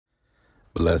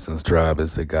Blessings Tribe,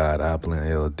 it's the God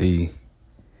Opulent LD.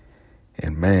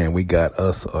 And man, we got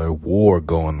us a war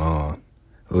going on.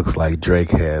 Looks like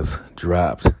Drake has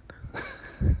dropped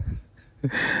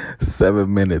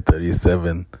 7-minute,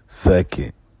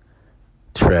 37-second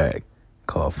track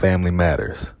called Family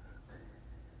Matters.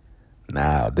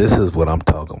 Now, this is what I'm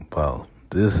talking about.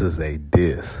 This is a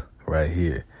diss right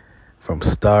here. From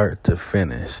start to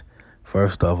finish.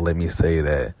 First off, let me say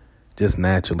that just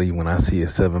naturally, when I see a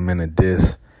 7-minute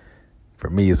diss, for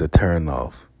me, it's a turn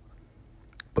off.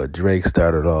 But Drake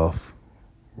started off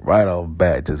right off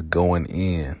bat, just going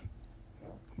in,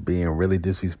 being really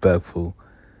disrespectful,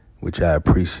 which I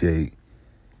appreciate.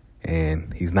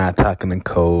 And he's not talking in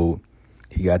code.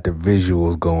 He got the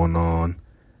visuals going on.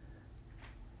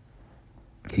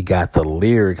 He got the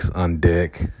lyrics on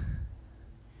deck.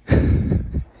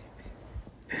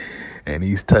 And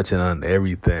he's touching on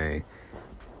everything.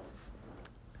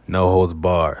 No holds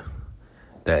barred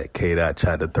that KDOT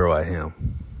tried to throw at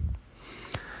him.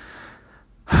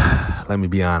 Let me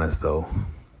be honest, though.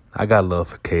 I got love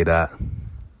for KDOT.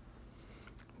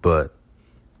 But,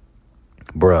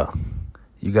 bruh,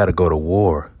 you got to go to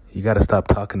war. You got to stop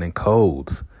talking in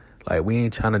codes. Like, we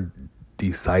ain't trying to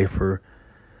decipher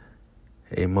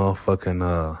a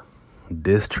motherfucking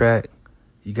diss track.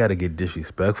 You got to get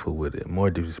disrespectful with it,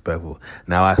 more disrespectful.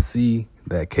 Now, I see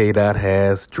that KDOT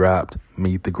has dropped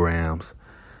Meet the Grams,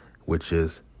 which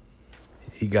is,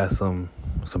 he got some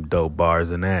dope bars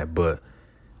in that, but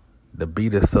the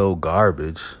beat is so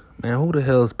garbage. Man, who the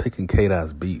hell is picking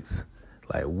KDOT's beats?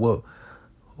 Like, what?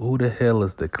 Who the hell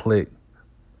is the clique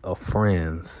of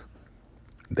friends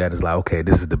that is like, okay,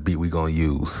 this is the beat we gonna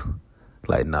use?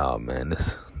 Like, nah, man,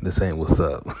 this ain't what's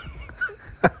up.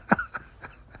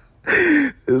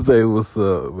 This ain't what's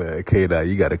up, man. KDOT,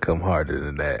 you gotta come harder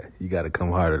than that. You gotta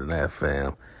come harder than that,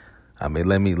 fam. I mean,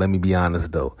 let me be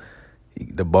honest though.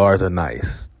 The bars are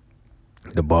nice.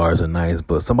 The bars are nice,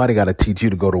 but somebody gotta teach you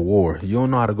to go to war. You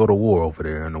don't know how to go to war over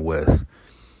there in the West.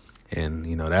 And,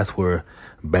 you know, that's where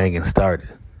banging started.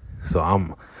 So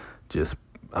I'm just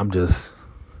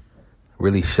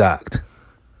really shocked.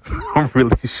 I'm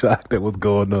really shocked at what's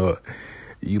going on.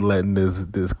 You letting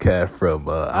this cat from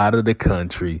out of the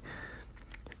country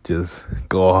just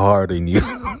go hard on you.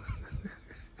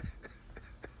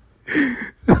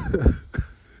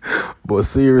 But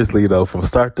seriously though, from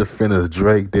start to finish,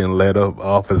 Drake didn't let up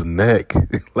off his neck.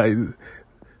 Like, man,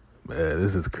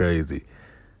 this is crazy.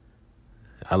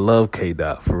 I love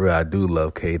KDOT, for real. I do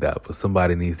love KDOT, but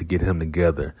somebody needs to get him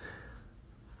together.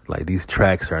 Like, these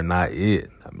tracks are not it.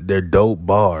 I mean, they're dope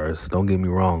bars, don't get me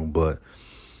wrong, but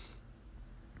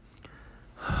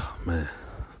man,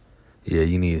 yeah,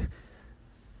 you need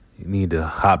to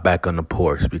hop back on the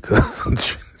porch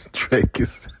because Drake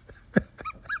is.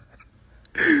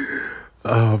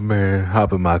 Oh man,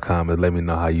 hop in my comments. Let me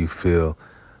know how you feel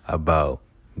about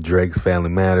Drake's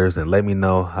Family Matters, and let me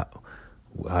know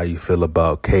how you feel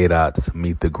about KDOT's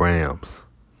Meet the Grams.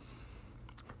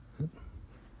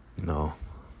 No.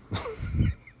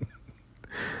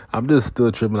 I'm just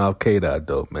still tripping off KDOT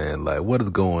though, man. Like, what is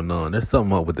going on? There's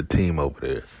something up with the team over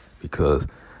there, because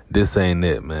this ain't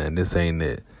it, man. This ain't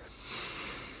it.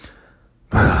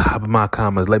 Hop in my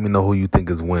comments. Let me know who you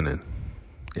think is winning.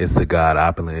 It's the God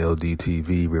Opulent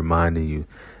LDTV reminding you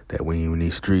that when you in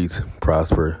these streets,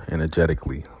 prosper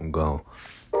energetically. I'm gone.